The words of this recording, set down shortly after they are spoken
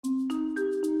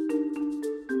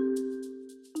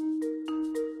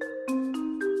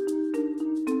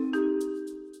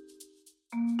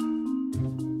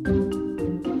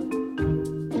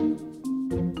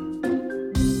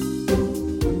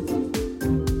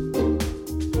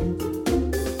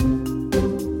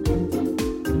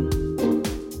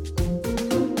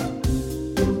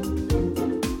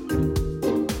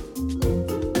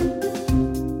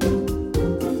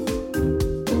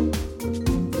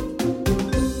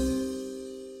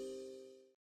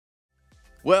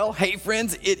Well, hey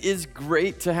friends, it is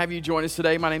great to have you join us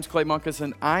today. My name's Clay Munkus,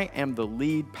 and I am the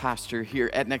lead pastor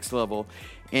here at Next Level.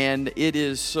 And it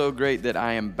is so great that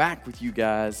I am back with you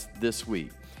guys this week.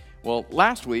 Well,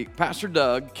 last week, Pastor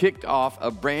Doug kicked off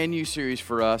a brand new series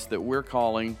for us that we're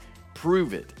calling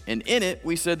Prove It. And in it,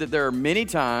 we said that there are many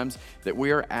times that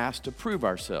we are asked to prove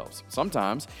ourselves.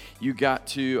 Sometimes you got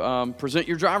to present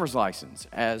your driver's license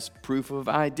as proof of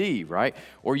ID, right?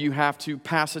 Or you have to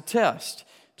pass a test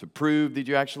to prove that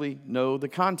you actually know the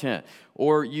content.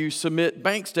 Or you submit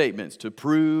bank statements to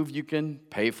prove you can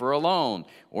pay for a loan.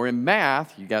 Or in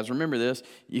math, you guys remember this,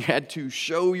 you had to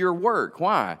show your work.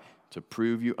 Why? To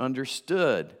prove you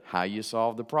understood how you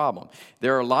solved the problem.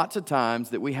 There are lots of times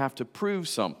that we have to prove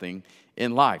something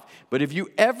in life. But have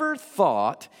you ever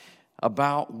thought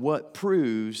about what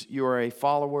proves you're a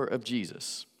follower of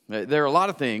Jesus? There are a lot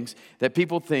of things that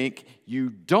people think you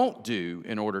don't do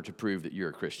in order to prove that you're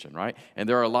a Christian, right? And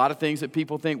there are a lot of things that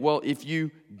people think, well, if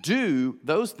you do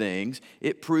those things,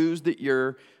 it proves that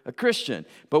you're a Christian.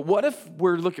 But what if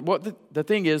we're looking, the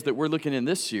thing is that we're looking in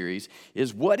this series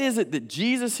is what is it that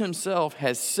Jesus himself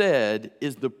has said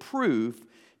is the proof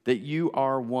that you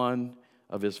are one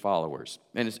of his followers?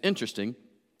 And it's interesting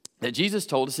that Jesus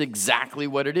told us exactly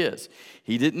what it is.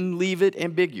 He didn't leave it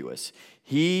ambiguous.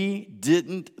 He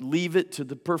didn't leave it to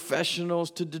the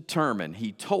professionals to determine.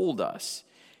 He told us.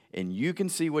 And you can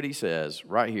see what he says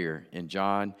right here in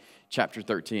John chapter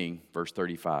 13, verse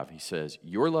 35. He says,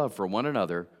 "Your love for one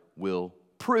another will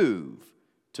prove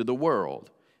to the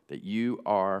world that you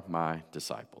are my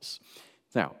disciples."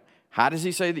 Now, how does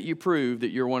he say that you prove that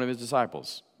you're one of his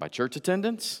disciples? By church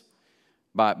attendance?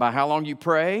 By how long you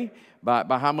pray?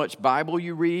 By how much Bible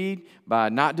you read? By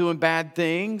not doing bad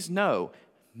things? No,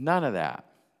 none of that.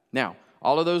 Now,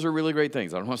 all of those are really great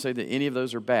things. I don't want to say that any of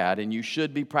those are bad, and you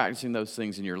should be practicing those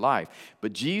things in your life.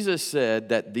 But Jesus said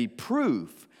that the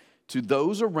proof to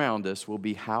those around us will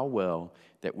be how well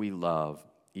that we love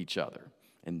each other.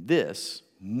 And this,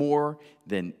 more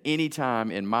than any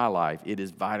time in my life, it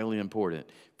is vitally important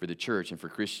for the church and for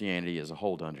Christianity as a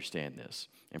whole to understand this.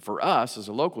 And for us as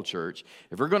a local church,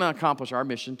 if we're going to accomplish our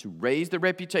mission to raise the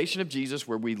reputation of Jesus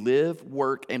where we live,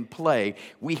 work, and play,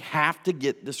 we have to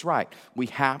get this right. We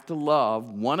have to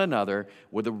love one another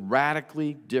with a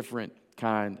radically different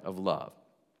kind of love.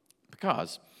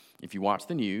 Because if you watch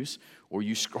the news or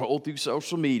you scroll through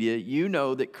social media, you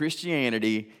know that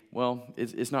Christianity, well,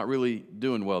 it's not really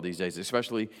doing well these days,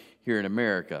 especially here in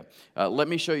America. Let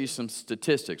me show you some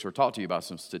statistics or talk to you about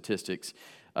some statistics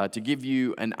to give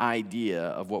you an idea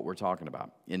of what we're talking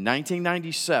about. In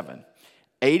 1997,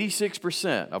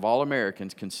 86% of all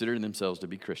Americans considered themselves to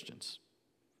be Christians.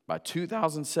 By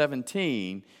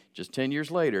 2017, just 10 years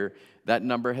later, that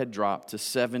number had dropped to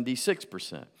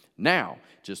 76%. Now,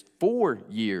 just 4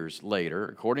 years later,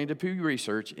 according to Pew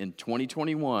Research, in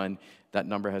 2021, that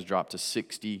number has dropped to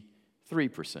 63%.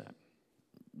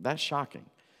 That's shocking.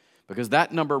 Because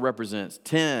that number represents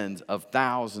tens of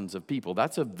thousands of people.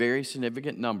 That's a very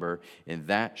significant number in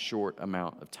that short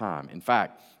amount of time. In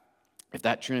fact, if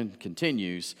that trend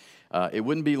continues, it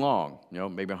wouldn't be long,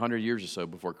 maybe 100 years or so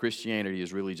before Christianity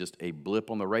is really just a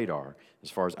blip on the radar as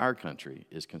far as our country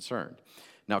is concerned.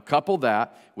 Now, couple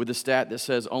that with the stat that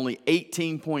says only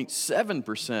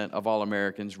 18.7% of all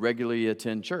Americans regularly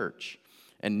attend church.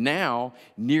 And now,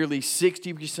 nearly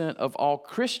 60% of all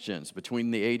Christians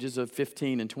between the ages of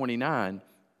 15 and 29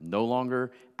 no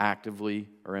longer actively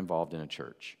are involved in a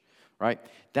church, right?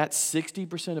 That's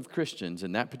 60% of Christians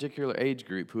in that particular age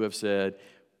group who have said,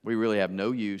 we really have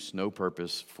no use, no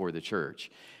purpose for the church.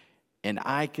 And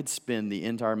I could spend the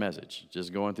entire message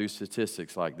just going through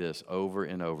statistics like this over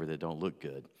and over that don't look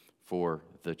good for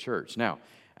the church. Now,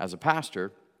 as a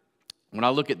pastor, when I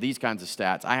look at these kinds of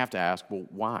stats, I have to ask, well,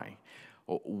 why?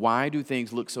 Why do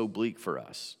things look so bleak for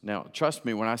us? Now, trust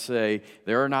me when I say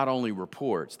there are not only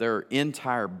reports, there are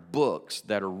entire books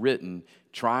that are written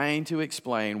trying to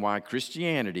explain why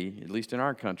Christianity, at least in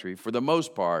our country, for the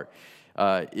most part,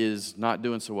 is not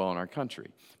doing so well in our country.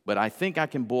 But I think I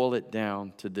can boil it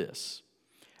down to this.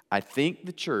 I think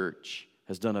the church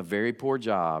has done a very poor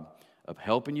job of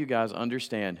helping you guys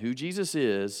understand who Jesus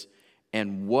is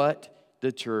and what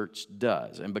the church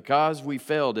does. And because we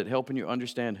failed at helping you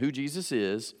understand who Jesus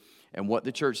is and what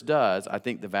the church does, I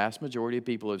think the vast majority of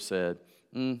people have said,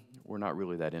 we're not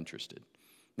really that interested.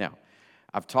 Now,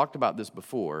 I've talked about this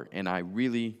before, and I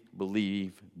really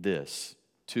believe this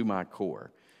to my core.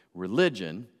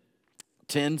 Religion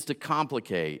tends to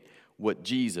complicate what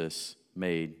Jesus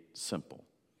made simple.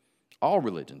 All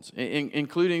religions,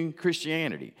 including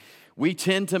Christianity. We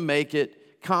tend to make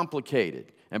it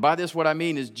complicated. And by this, what I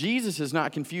mean is Jesus is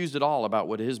not confused at all about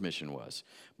what his mission was.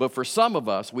 But for some of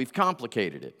us, we've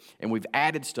complicated it, and we've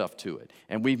added stuff to it,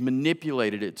 and we've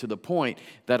manipulated it to the point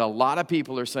that a lot of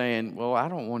people are saying, well, I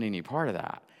don't want any part of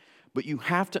that. But you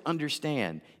have to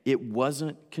understand, it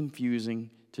wasn't confusing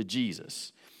to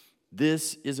Jesus.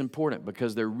 This is important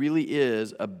because there really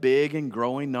is a big and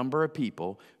growing number of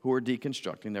people who are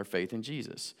deconstructing their faith in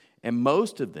Jesus. And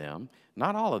most of them,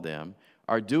 not all of them,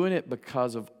 are doing it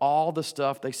because of all the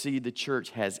stuff they see the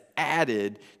church has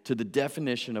added to the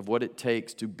definition of what it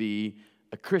takes to be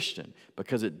a Christian,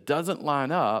 because it doesn't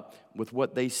line up with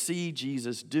what they see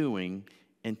Jesus doing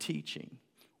and teaching.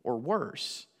 Or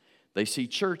worse, they see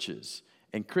churches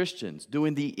and Christians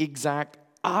doing the exact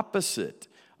opposite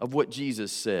of what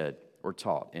Jesus said or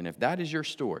taught. And if that is your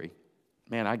story,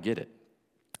 man, I get it.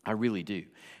 I really do.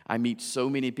 I meet so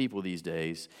many people these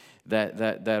days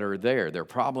that are there. Their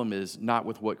problem is not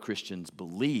with what Christians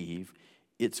believe,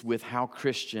 it's with how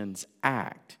Christians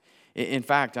act. In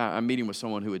fact, I'm meeting with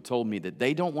someone who had told me that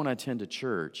they don't want to attend a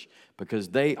church because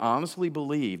they honestly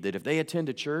believe that if they attend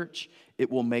a church, it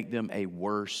will make them a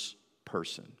worse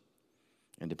person.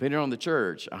 And depending on the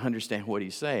church, I understand what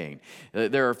he's saying.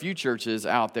 There are a few churches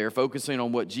out there focusing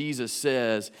on what Jesus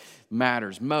says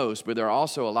matters most, but there are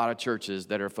also a lot of churches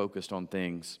that are focused on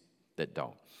things that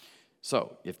don't.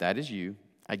 So, if that is you,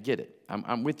 I get it.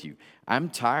 I'm with you. I'm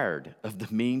tired of the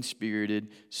mean-spirited,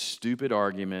 stupid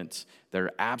arguments that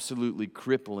are absolutely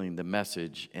crippling the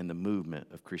message and the movement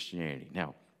of Christianity.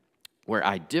 Now, where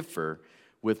I differ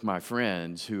with my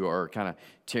friends who are kind of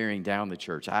tearing down the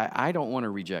church, I don't want to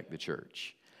reject the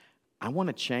church. I want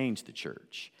to change the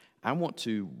church. I want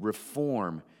to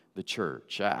reform the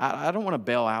church. I don't want to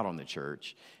bail out on the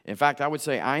church. In fact, I would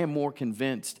say I am more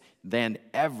convinced than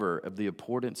ever of the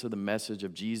importance of the message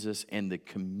of Jesus and the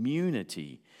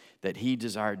community that he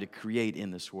desired to create in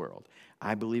this world.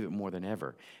 I believe it more than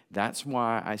ever. That's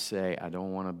why I say I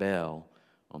don't want to bail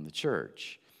on the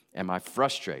church. Am I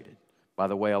frustrated by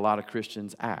the way a lot of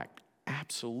Christians act?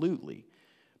 Absolutely.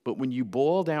 But when you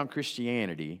boil down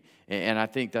Christianity, and I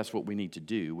think that's what we need to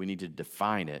do, we need to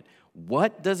define it.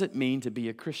 What does it mean to be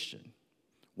a Christian?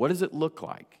 What does it look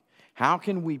like? How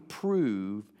can we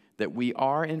prove that we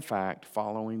are, in fact,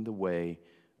 following the way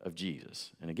of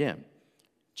Jesus? And again,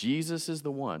 Jesus is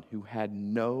the one who had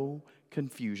no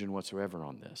confusion whatsoever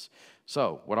on this.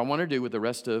 So, what I want to do with the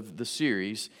rest of the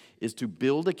series is to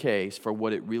build a case for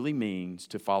what it really means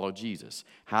to follow Jesus.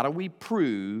 How do we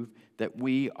prove that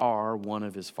we are one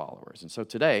of his followers? And so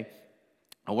today,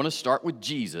 I want to start with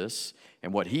Jesus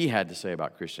and what he had to say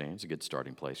about Christianity. It's a good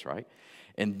starting place, right?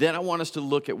 And then I want us to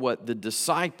look at what the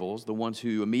disciples, the ones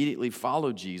who immediately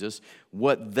followed Jesus,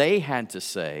 what they had to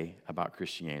say about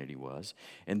Christianity was.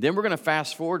 And then we're going to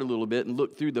fast forward a little bit and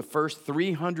look through the first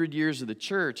 300 years of the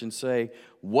church and say,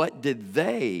 what did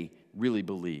they really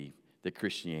believe that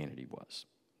Christianity was?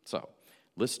 So,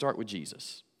 let's start with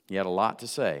Jesus. He had a lot to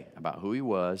say about who he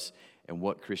was and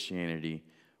what Christianity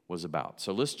was about.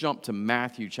 So let's jump to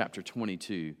Matthew chapter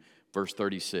 22, verse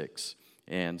 36.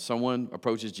 And someone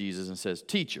approaches Jesus and says,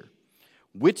 "Teacher,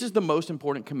 which is the most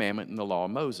important commandment in the law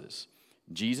of Moses?"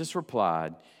 Jesus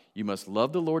replied, "You must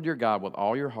love the Lord your God with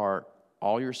all your heart,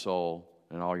 all your soul,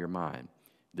 and all your mind.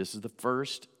 This is the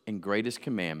first and greatest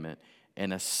commandment,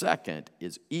 and a second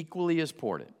is equally as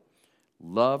important.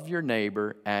 Love your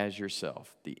neighbor as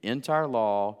yourself. The entire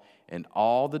law and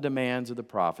all the demands of the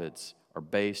prophets are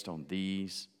based on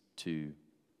these two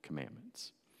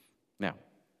commandments." Now,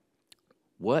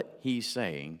 what he's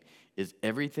saying is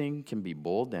everything can be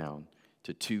boiled down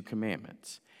to two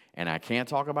commandments. And I can't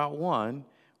talk about one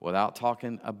without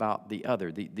talking about the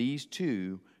other. These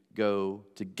two go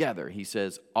together. He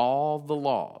says all the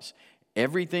laws,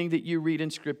 everything that you read in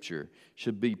Scripture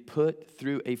should be put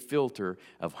through a filter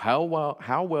of how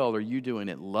well are you doing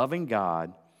at loving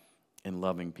God and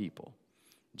loving people.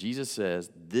 Jesus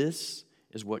says this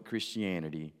is what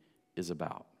Christianity is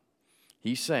about.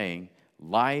 He's saying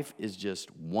life is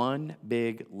just one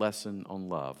big lesson on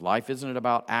love. Life isn't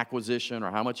about acquisition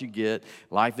or how much you get.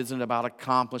 Life isn't about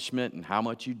accomplishment and how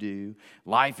much you do.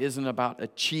 Life isn't about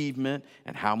achievement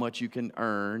and how much you can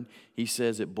earn. He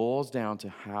says it boils down to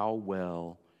how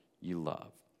well you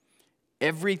love.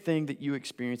 Everything that you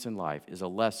experience in life is a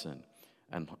lesson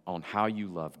on how you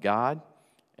love God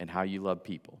and how you love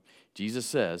people. Jesus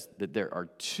says that there are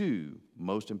two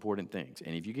most important things.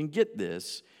 And if you can get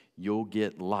this, you'll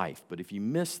get life. But if you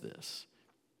miss this,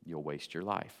 you'll waste your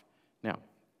life. Now,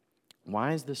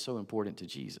 why is this so important to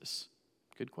Jesus?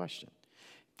 Good question.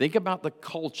 Think about the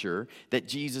culture that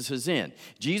Jesus is in.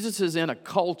 Jesus is in a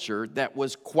culture that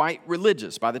was quite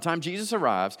religious. By the time Jesus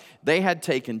arrives, they had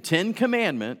taken 10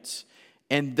 commandments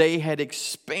and they had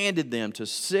expanded them to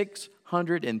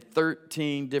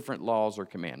 613 different laws or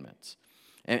commandments.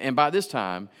 And by this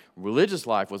time, religious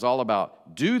life was all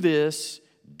about do this,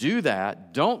 do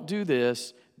that, don't do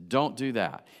this, don't do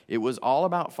that. It was all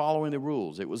about following the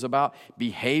rules. It was about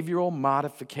behavioral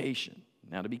modification.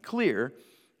 Now, to be clear,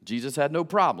 Jesus had no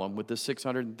problem with the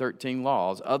 613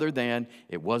 laws other than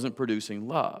it wasn't producing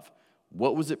love.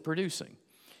 What was it producing?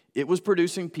 It was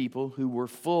producing people who were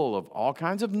full of all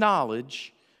kinds of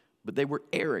knowledge, but they were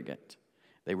arrogant,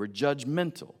 they were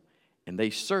judgmental, and they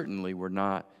certainly were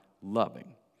not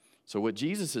loving. So what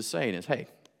Jesus is saying is, hey,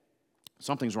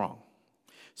 something's wrong.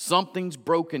 Something's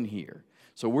broken here.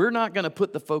 So we're not going to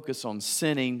put the focus on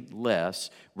sinning less.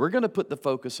 We're going to put the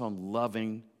focus on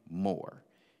loving more.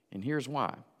 And here's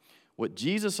why. What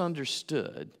Jesus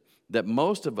understood that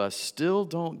most of us still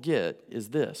don't get is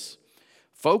this.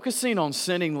 Focusing on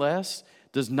sinning less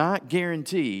does not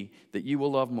guarantee that you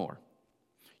will love more.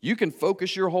 You can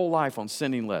focus your whole life on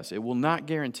sinning less. It will not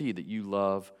guarantee that you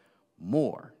love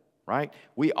more, right?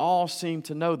 We all seem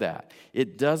to know that.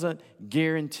 It doesn't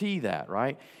guarantee that,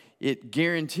 right? It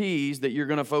guarantees that you're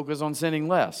going to focus on sinning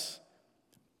less.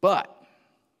 But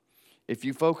if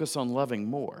you focus on loving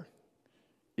more,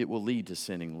 it will lead to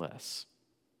sinning less,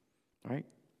 right?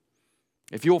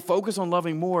 If you'll focus on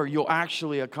loving more, you'll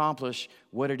actually accomplish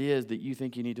what it is that you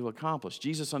think you need to accomplish.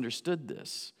 Jesus understood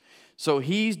this. So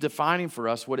he's defining for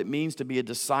us what it means to be a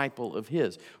disciple of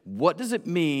his. What does it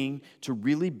mean to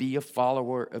really be a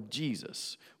follower of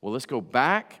Jesus? Well, let's go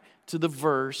back to the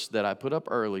verse that I put up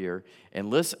earlier, and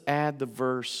let's add the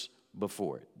verse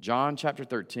before it. John chapter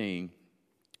 13,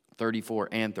 34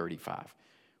 and 35,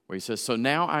 where he says, "So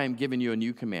now I am giving you a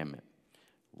new commandment.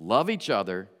 Love each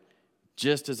other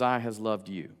just as I has loved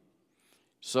you.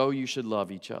 So you should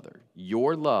love each other.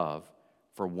 Your love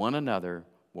for one another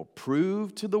will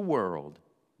prove to the world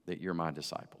that you're my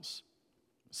disciples."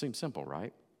 Seems simple,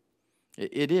 right?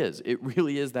 It is. It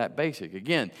really is that basic.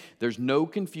 Again, there's no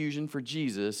confusion for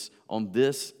Jesus on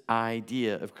this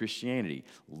idea of Christianity.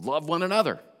 Love one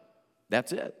another.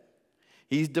 That's it.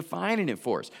 He's defining it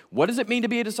for us. What does it mean to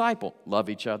be a disciple? Love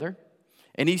each other.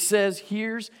 And he says,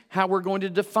 here's how we're going to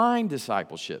define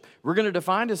discipleship. We're going to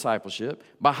define discipleship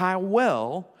by how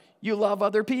well you love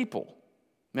other people.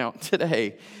 Now,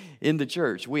 today in the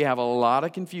church, we have a lot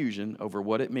of confusion over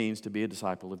what it means to be a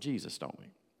disciple of Jesus, don't we?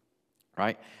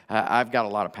 Right? I've got a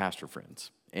lot of pastor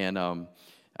friends, and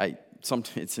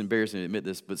it's embarrassing to admit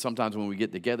this, but sometimes when we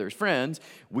get together as friends,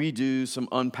 we do some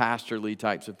unpastorly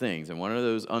types of things. And one of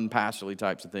those unpastorly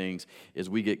types of things is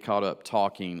we get caught up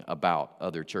talking about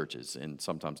other churches, and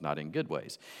sometimes not in good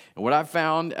ways. And what I've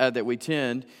found that we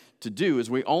tend to do is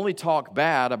we only talk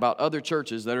bad about other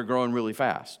churches that are growing really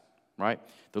fast, right?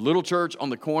 The little church on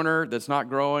the corner that's not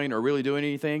growing or really doing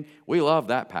anything, we love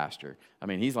that pastor. I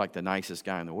mean, he's like the nicest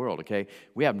guy in the world, okay?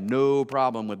 We have no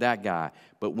problem with that guy.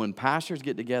 But when pastors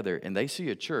get together and they see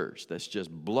a church that's just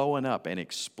blowing up and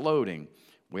exploding,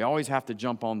 we always have to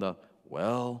jump on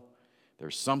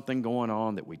there's something going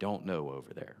on that we don't know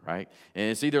over there, right?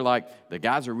 And it's either like the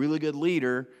guy's a really good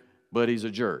leader, but he's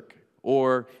a jerk,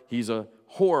 or he's a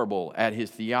horrible at his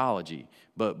theology,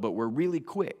 but we're really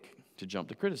quick to jump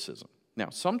to criticism. Now,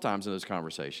 sometimes in those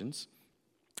conversations,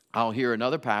 I'll hear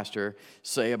another pastor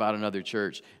say about another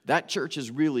church, that church is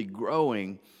really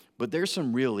growing, but there's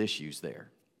some real issues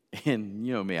there. And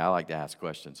you know me, I like to ask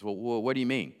questions. Well, what do you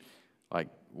mean? Like,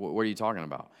 what are you talking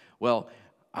about? Well,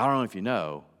 I don't know if you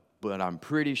know, but I'm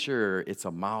pretty sure it's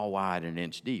a mile wide and an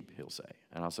inch deep, he'll say.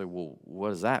 And I'll say, well, what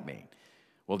does that mean?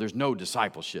 Well, there's no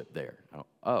discipleship there.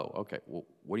 Oh, okay. Well,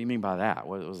 what do you mean by that?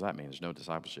 What does that mean? There's no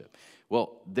discipleship.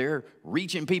 Well, they're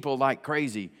reaching people like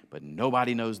crazy, but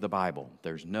nobody knows the Bible.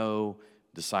 There's no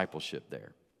discipleship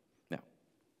there. Now,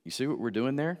 you see what we're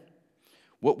doing there?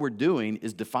 What we're doing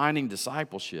is defining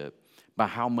discipleship by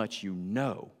how much you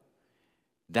know.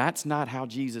 That's not how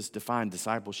Jesus defined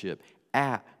discipleship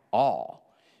at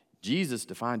all. Jesus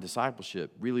defined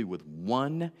discipleship really with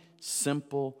one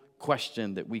simple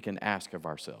question that we can ask of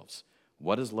ourselves.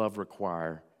 What does love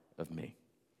require of me?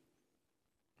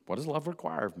 What does love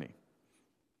require of me?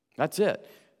 That's it.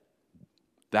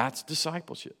 That's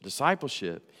discipleship.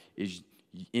 Discipleship is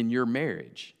in your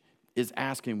marriage, is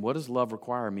asking, what does love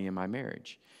require of me in my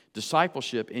marriage?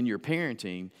 Discipleship in your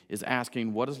parenting is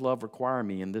asking, what does love require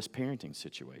me in this parenting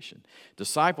situation?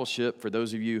 Discipleship, for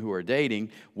those of you who are dating,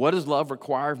 what does love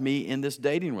require of me in this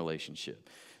dating relationship?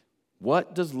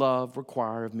 What does love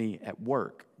require of me at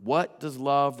work? What does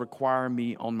love require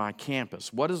me on my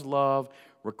campus? What does love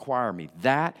require me?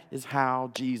 That is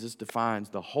how Jesus defines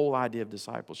the whole idea of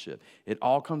discipleship. It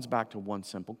all comes back to one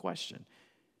simple question.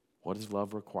 What does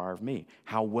love require of me?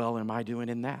 How well am I doing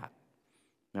in that?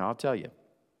 Now, I'll tell you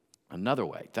another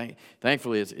way.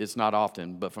 Thankfully, it's not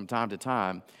often, but from time to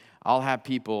time, I'll have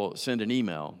people send an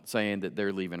email saying that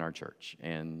they're leaving our church.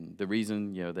 And the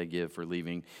reason, they give for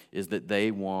leaving is that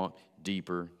they want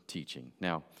deeper teaching.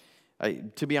 Now,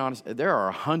 to be honest, there are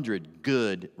 100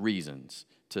 good reasons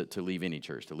to leave any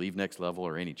church, to leave Next Level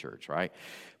or any church, right?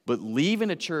 But leaving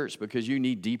a church because you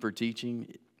need deeper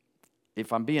teaching,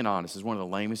 if I'm being honest, is one of the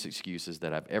lamest excuses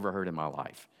that I've ever heard in my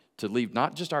life. To leave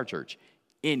not just our church,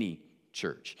 any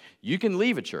church. You can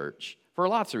leave a church for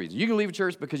lots of reasons. You can leave a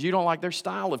church because you don't like their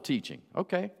style of teaching.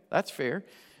 Okay, that's fair.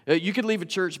 You could leave a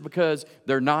church because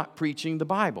they're not preaching the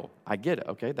Bible. I get it.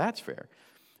 Okay, that's fair.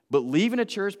 But leaving a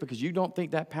church because you don't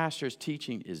think that pastor's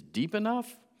teaching is deep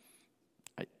enough,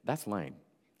 that's lame.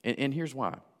 And here's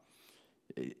why.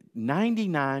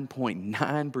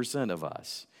 99.9% of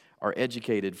us are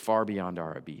educated far beyond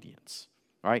our obedience,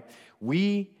 right?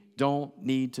 We don't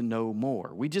need to know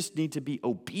more. We just need to be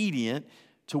obedient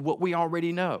to what we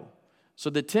already know.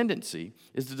 So the tendency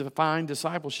is to define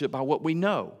discipleship by what we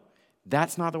know.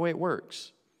 That's not the way it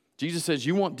works. Jesus says,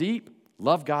 you want deep?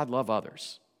 Love God, love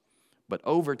others. But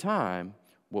over time,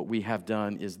 what we have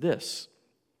done is this.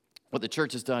 What the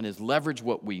church has done is leverage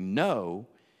what we know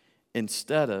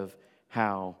instead of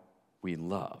how we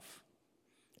love.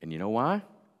 And you know why?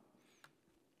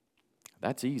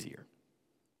 That's easier.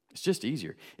 It's just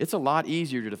easier. It's a lot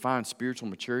easier to define spiritual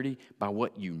maturity by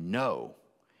what you know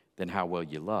than how well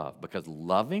you love, because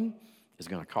loving is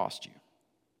going to cost you.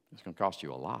 It's going to cost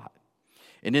you a lot.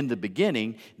 And in the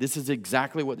beginning, this is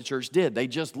exactly what the church did. They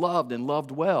just loved and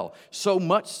loved well. So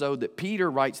much so that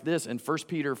Peter writes this in 1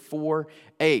 Peter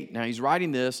 4:8. Now, he's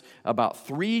writing this about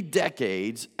 3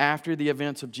 decades after the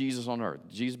events of Jesus on earth.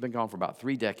 Jesus has been gone for about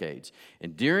 3 decades.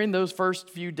 And during those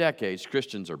first few decades,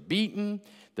 Christians are beaten,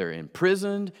 they're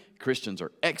imprisoned, Christians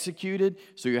are executed.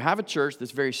 So you have a church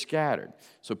that's very scattered.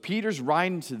 So Peter's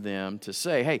writing to them to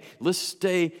say, hey, let's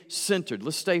stay centered.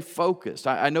 Let's stay focused.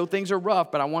 I know things are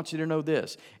rough, but I want you to know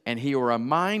this. And he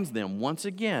reminds them once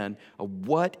again of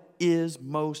what is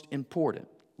most important.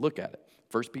 Look at it.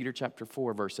 1 Peter chapter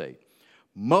 4, verse 8.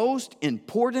 Most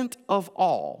important of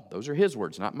all, those are his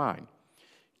words, not mine,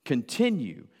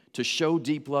 continue to show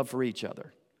deep love for each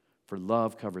other, for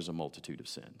love covers a multitude of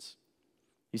sins.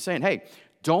 He's saying, hey,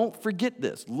 don't forget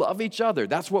this. Love each other.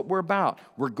 That's what we're about.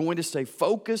 We're going to stay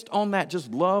focused on that.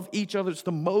 Just love each other. It's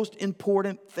the most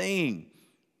important thing.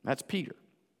 That's Peter.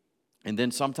 And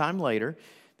then sometime later,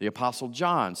 the Apostle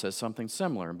John says something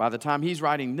similar. And by the time he's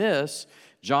writing this,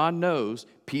 John knows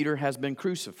Peter has been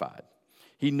crucified.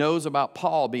 He knows about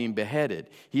Paul being beheaded.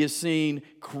 He has seen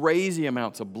crazy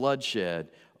amounts of bloodshed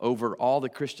over all the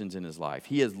Christians in his life.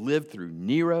 He has lived through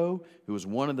Nero, who was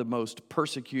one of the most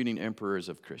persecuting emperors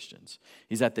of Christians.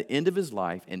 He's at the end of his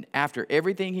life, and after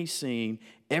everything he's seen,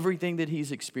 everything that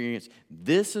he's experienced,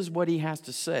 this is what he has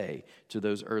to say to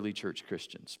those early church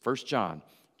Christians. 1 John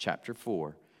chapter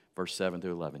 4, verse 7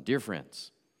 through 11. Dear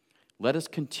friends, let us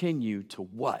continue to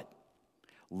what?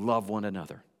 Love one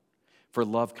another. For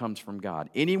love comes from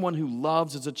God. Anyone who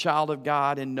loves is a child of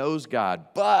God and knows God.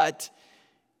 But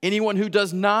anyone who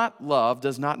does not love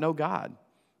does not know God,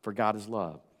 for God is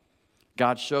love.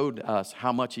 God showed us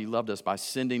how much he loved us by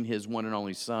sending his one and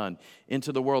only Son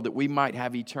into the world that we might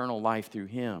have eternal life through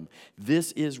him.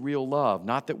 This is real love,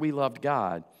 not that we loved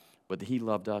God, but that he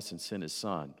loved us and sent his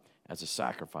Son as a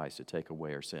sacrifice to take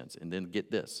away our sins. And then get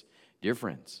this, dear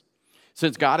friends,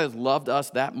 since God has loved us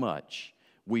that much,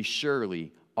 we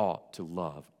surely ought to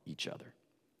love each other.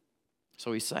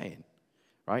 So he's saying,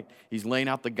 right? He's laying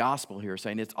out the gospel here,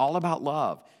 saying it's all about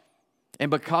love. And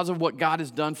because of what God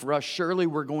has done for us, surely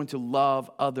we're going to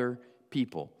love other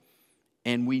people.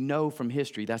 And we know from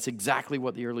history that's exactly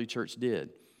what the early church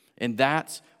did. And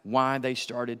that's why they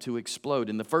started to explode.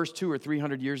 In the first 200 or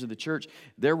 300 years of the church,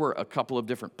 there were a couple of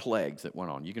different plagues that went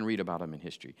on. You can read about them in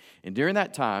history. And during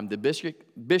that time, the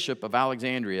bishop of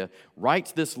Alexandria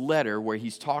writes this letter where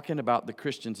he's talking about the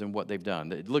Christians and what they've done.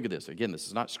 Look at this. Again, this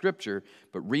is not scripture,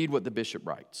 but read what the bishop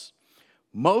writes.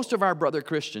 Most of our brother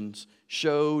Christians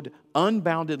showed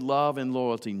unbounded love and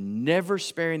loyalty, never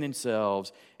sparing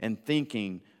themselves and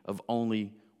thinking of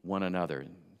only one another.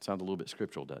 It sounds a little bit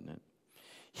scriptural, doesn't it?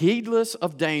 Heedless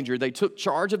of danger, they took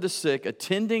charge of the sick,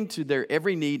 attending to their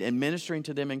every need and ministering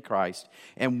to them in Christ,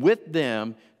 and with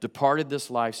them departed this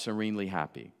life serenely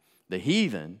happy. The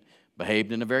heathen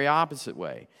behaved in a very opposite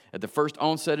way. At the first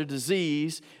onset of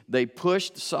disease, they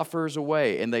pushed sufferers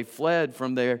away, and they fled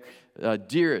from their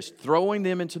dearest, throwing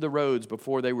them into the roads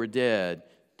before they were dead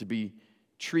to be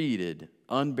treated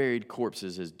unburied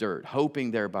corpses as dirt,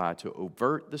 hoping thereby to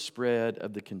avert the spread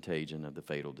of the contagion of the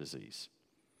fatal disease.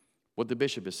 What the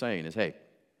bishop is saying is, hey,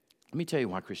 let me tell you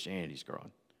why Christianity's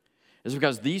growing. It's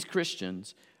because these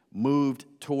Christians moved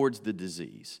towards the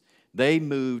disease. They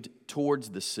moved towards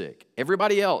the sick.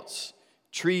 Everybody else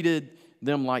treated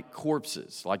them like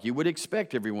corpses, like you would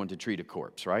expect everyone to treat a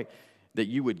corpse, right? That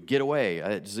you would get away,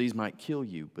 a disease might kill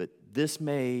you. But this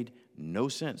made no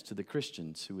sense to the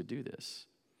Christians who would do this.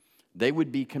 They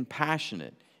would be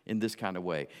compassionate in this kind of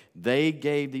way. They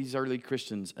gave these early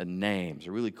Christians a name. It's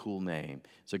a really cool name.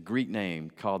 It's a Greek name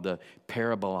called the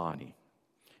Parabolani.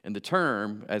 And the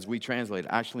term, as we translate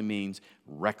it, actually means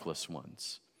reckless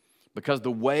ones. Because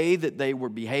the way that they were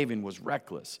behaving was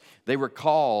reckless. They were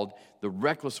called the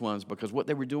reckless ones because what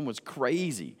they were doing was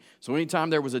crazy. So anytime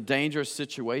there was a dangerous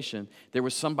situation, there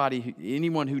was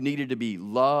anyone who needed to be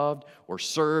loved or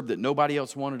served that nobody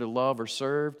else wanted to love or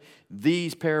serve,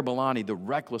 these Parabolani, the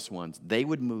reckless ones, they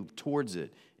would move towards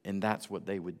it, and that's what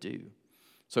they would do.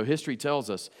 So history tells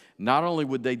us not only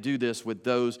would they do this with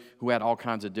those who had all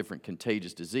kinds of different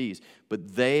contagious disease,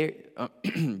 but there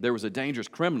was a dangerous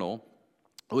criminal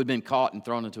who had been caught and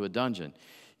thrown into a dungeon.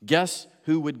 Guess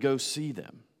who would go see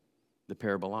them? The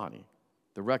Parabolani,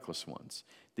 the reckless ones.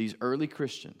 These early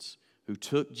Christians who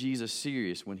took Jesus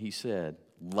serious when he said,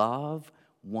 love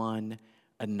one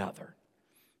another.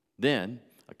 Then,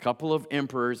 a couple of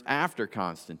emperors after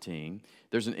Constantine,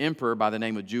 there's an emperor by the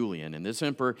name of Julian. And this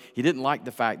emperor, he didn't like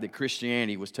the fact that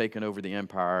Christianity was taking over the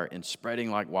empire and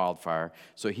spreading like wildfire.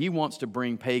 So he wants to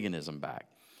bring paganism back.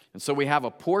 And so we have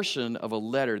a portion of a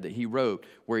letter that he wrote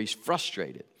where he's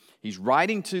frustrated. He's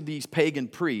writing to these pagan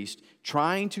priests,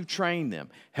 trying to train them,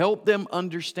 help them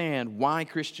understand why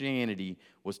Christianity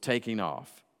was taking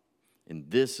off. And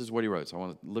this is what he wrote. So I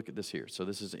want to look at this here. So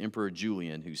this is Emperor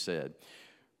Julian who said,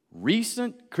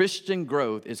 recent Christian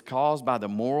growth is caused by the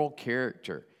moral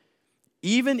character,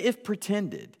 even if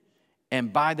pretended,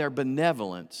 and by their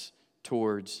benevolence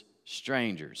towards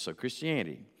strangers. So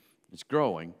Christianity is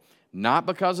growing. Not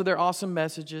because of their awesome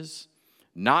messages,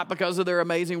 not because of their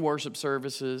amazing worship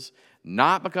services,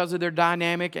 not because of their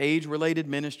dynamic age-related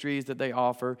ministries that they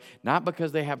offer, not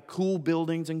because they have cool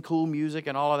buildings and cool music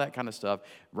and all of that kind of stuff.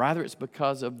 Rather, it's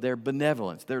because of their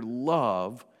benevolence, their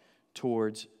love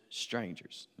towards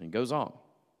strangers. And it goes on.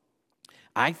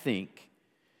 I think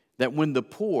that when the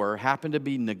poor happen to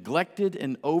be neglected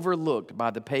and overlooked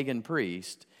by the pagan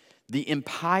priest, the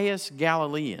impious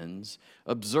Galileans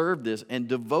observe this and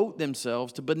devote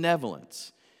themselves to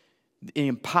benevolence. The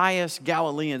impious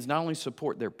Galileans not only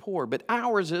support their poor, but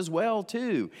ours as well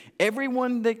too.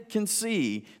 Everyone that can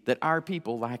see that our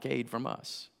people lack aid from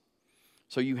us.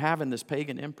 So you have in this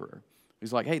pagan emperor,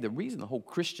 he's like, hey, the reason the whole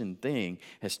Christian thing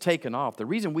has taken off, the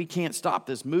reason we can't stop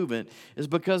this movement is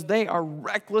because they are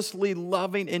recklessly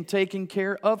loving and taking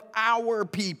care of our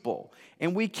people.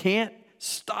 And we can't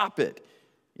stop it.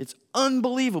 It's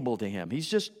unbelievable to him. He's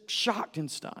just shocked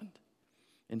and stunned.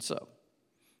 And so,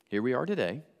 here we are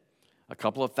today, a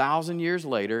couple of thousand years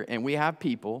later, and we have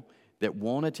people that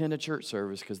won't attend a church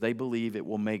service because they believe it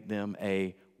will make them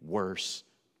a worse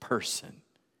person.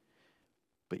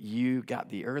 But you got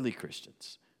the early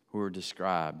Christians who are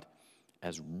described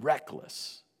as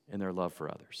reckless in their love for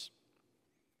others.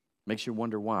 Makes you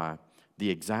wonder why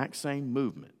the exact same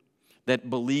movement that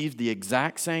believed the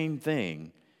exact same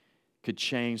thing could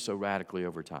change so radically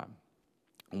over time.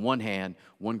 On one hand,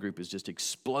 one group is just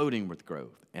exploding with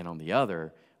growth, and on the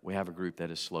other, we have a group that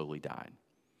is slowly dying.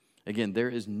 Again, there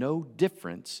is no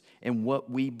difference in what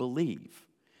we believe.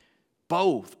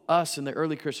 Both, us and the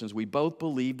early Christians, we both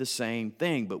believe the same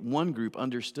thing, but one group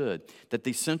understood that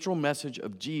the central message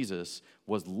of Jesus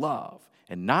was love,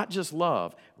 and not just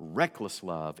love, reckless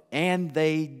love, and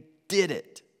they did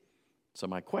it. So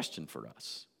my question for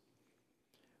us,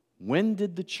 when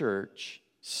did the church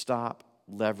stop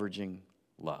leveraging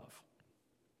love?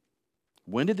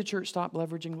 When did the church stop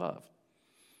leveraging love?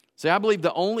 See, I believe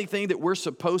the only thing that we're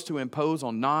supposed to impose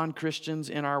on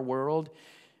non-Christians in our world,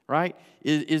 right,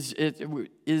 is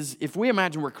if we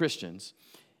imagine we're Christians,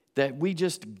 that we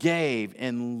just gave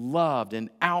and loved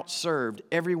and outserved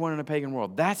everyone in a pagan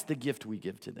world. That's the gift we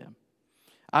give to them.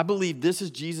 I believe this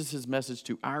is Jesus' message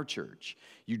to our church.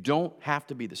 You don't have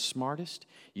to be the smartest.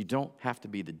 You don't have to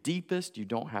be the deepest. You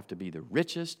don't have to be the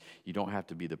richest. You don't have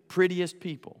to be the prettiest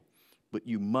people. But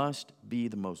you must be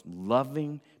the most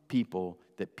loving people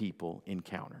that people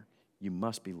encounter. You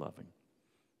must be loving.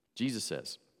 Jesus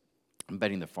says, I'm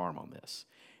betting the farm on this.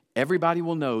 Everybody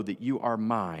will know that you are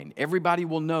mine. Everybody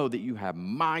will know that you have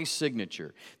my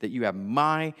signature, that you have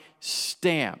my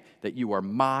stamp, that you are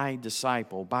my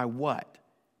disciple. By what?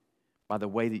 by the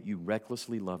way that you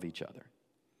recklessly love each other.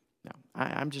 Now,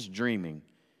 I'm just dreaming,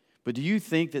 but do you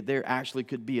think that there actually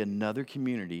could be another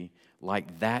community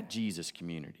like that Jesus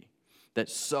community that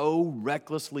so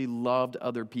recklessly loved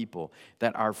other people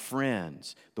that our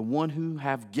friends, the one who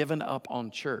have given up on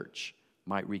church,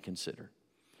 might reconsider?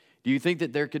 Do you think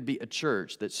that there could be a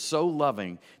church that's so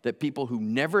loving that people who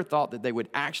never thought that they would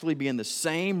actually be in the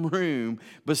same room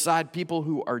beside people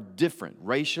who are different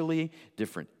racially,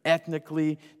 different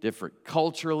ethnically, different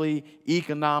culturally,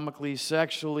 economically,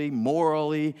 sexually,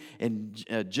 morally, and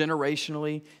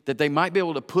generationally, that they might be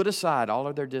able to put aside all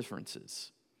of their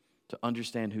differences to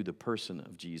understand who the person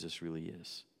of Jesus really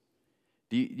is?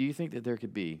 Do you think that there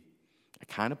could be a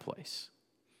kind of place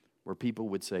where people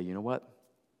would say, you know what?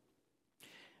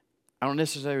 I don't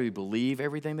necessarily believe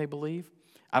everything they believe.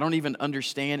 I don't even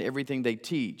understand everything they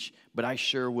teach, but I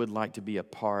sure would like to be a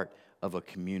part of a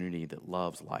community that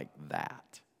loves like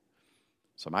that.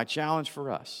 So my challenge for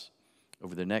us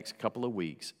over the next couple of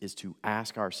weeks is to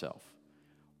ask ourselves,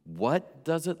 what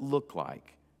does it look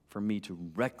like for me to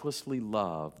recklessly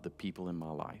love the people in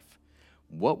my life?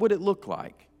 What would it look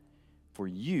like for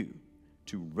you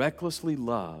to recklessly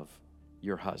love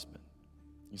your husband?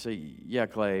 You say, yeah,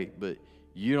 Clay, but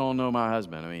you don't know my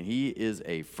husband. I mean, he is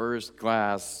a first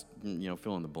class,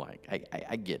 fill in the blank.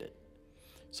 I get it.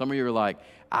 Some of you are like,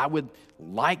 I would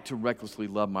like to recklessly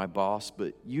love my boss,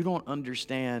 but you don't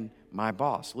understand my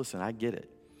boss. Listen, I get it.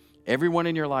 Everyone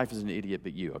in your life is an idiot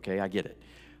but you, okay? I get it.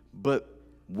 But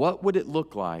what would it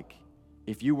look like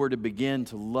if you were to begin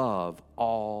to love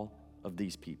all of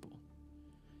these people?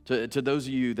 To those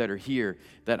of you that are here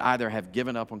that either have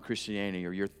given up on Christianity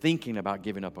or you're thinking about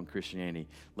giving up on Christianity,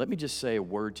 let me just say a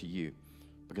word to you,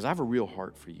 because I have a real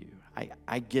heart for you.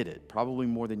 I get it, probably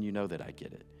more than you know that I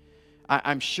get it.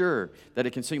 I'm sure that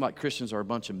it can seem like Christians are a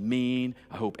bunch of mean,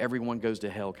 I hope everyone goes to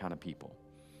hell kind of people.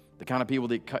 The kind of people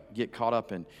that get caught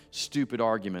up in stupid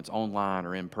arguments online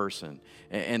or in person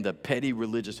and the petty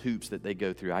religious hoops that they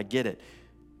go through. I get it,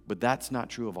 but that's not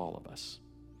true of all of us.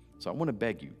 So I want to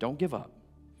beg you, don't give up.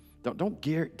 Don't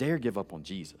dare give up on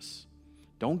Jesus.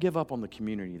 Don't give up on the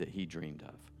community that he dreamed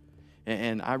of.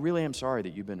 And I really am sorry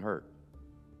that you've been hurt.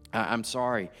 I'm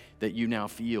sorry that you now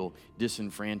feel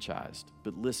disenfranchised.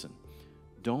 But listen,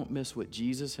 don't miss what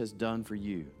Jesus has done for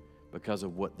you because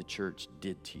of what the church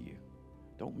did to you.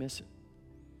 Don't miss it.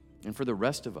 And for the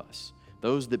rest of us,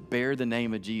 those that bear the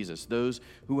name of Jesus, those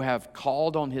who have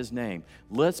called on his name,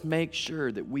 let's make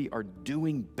sure that we are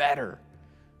doing better.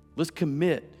 Let's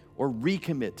commit or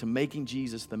recommit to making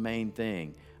Jesus the main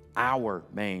thing, our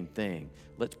main thing.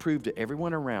 Let's prove to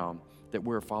everyone around that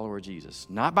we're a follower of Jesus,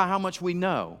 not by how much we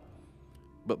know,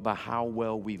 but by how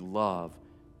well we love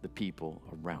the people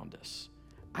around us.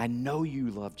 I know you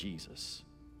love Jesus.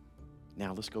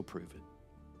 Now let's go prove it.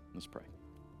 Let's pray.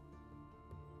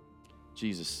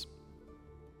 Jesus,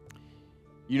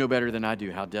 you know better than I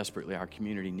do how desperately our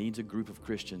community needs a group of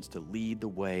Christians to lead the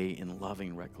way in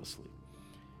loving recklessly.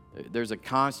 There's a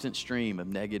constant stream of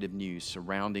negative news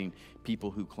surrounding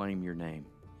people who claim your name.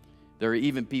 There are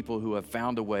even people who have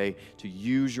found a way to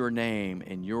use your name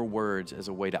and your words as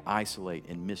a way to isolate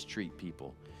and mistreat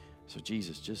people. So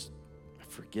Jesus, just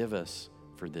forgive us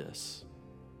for this.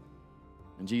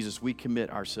 And Jesus, we commit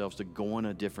ourselves to going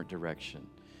a different direction,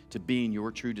 to being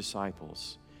your true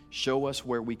disciples. Show us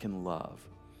where we can love.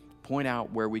 Point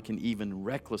out where we can even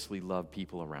recklessly love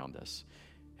people around us.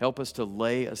 Help us to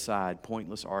lay aside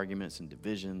pointless arguments and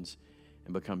divisions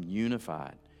and become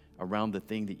unified around the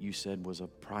thing that you said was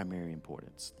of primary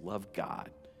importance. Love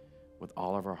God with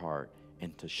all of our heart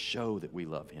and to show that we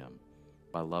love him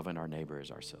by loving our neighbor as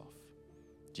ourselves.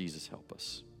 Jesus, help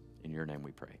us. In your name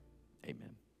we pray.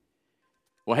 Amen.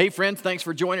 Well, hey friends, thanks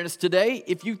for joining us today.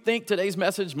 If you think today's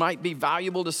message might be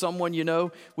valuable to someone you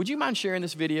know, would you mind sharing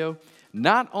this video?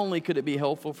 Not only could it be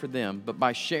helpful for them, but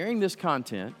by sharing this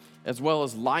content, as well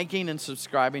as liking and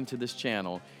subscribing to this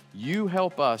channel, you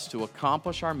help us to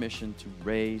accomplish our mission to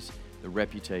raise the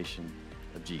reputation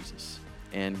of Jesus.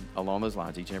 And along those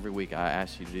lines, each and every week, I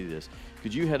ask you to do this.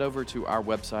 Could you head over to our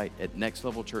website at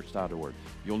nextlevelchurch.org?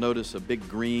 You'll notice a big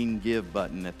green give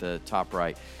button at the top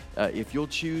right. If you'll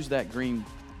choose that green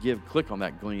give, click on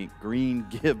that green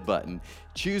give button.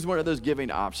 Choose one of those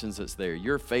giving options that's there.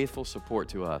 Your faithful support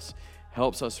to us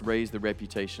helps us raise the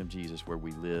reputation of Jesus where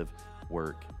we live,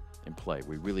 work, and play.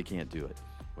 We really can't do it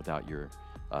without your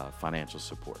financial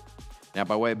support. Now,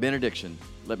 by way of benediction,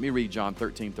 let me read John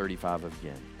 13:35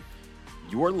 again.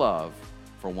 Your love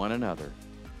for one another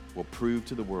will prove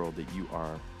to the world that you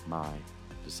are my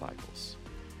disciples.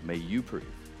 May you prove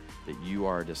that you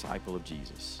are a disciple of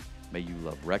Jesus. May you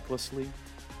love recklessly,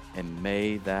 and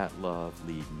may that love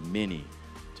lead many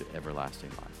to everlasting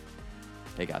life.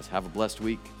 Hey guys, have a blessed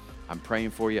week. I'm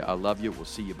praying for you. I love you. We'll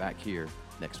see you back here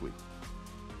next week.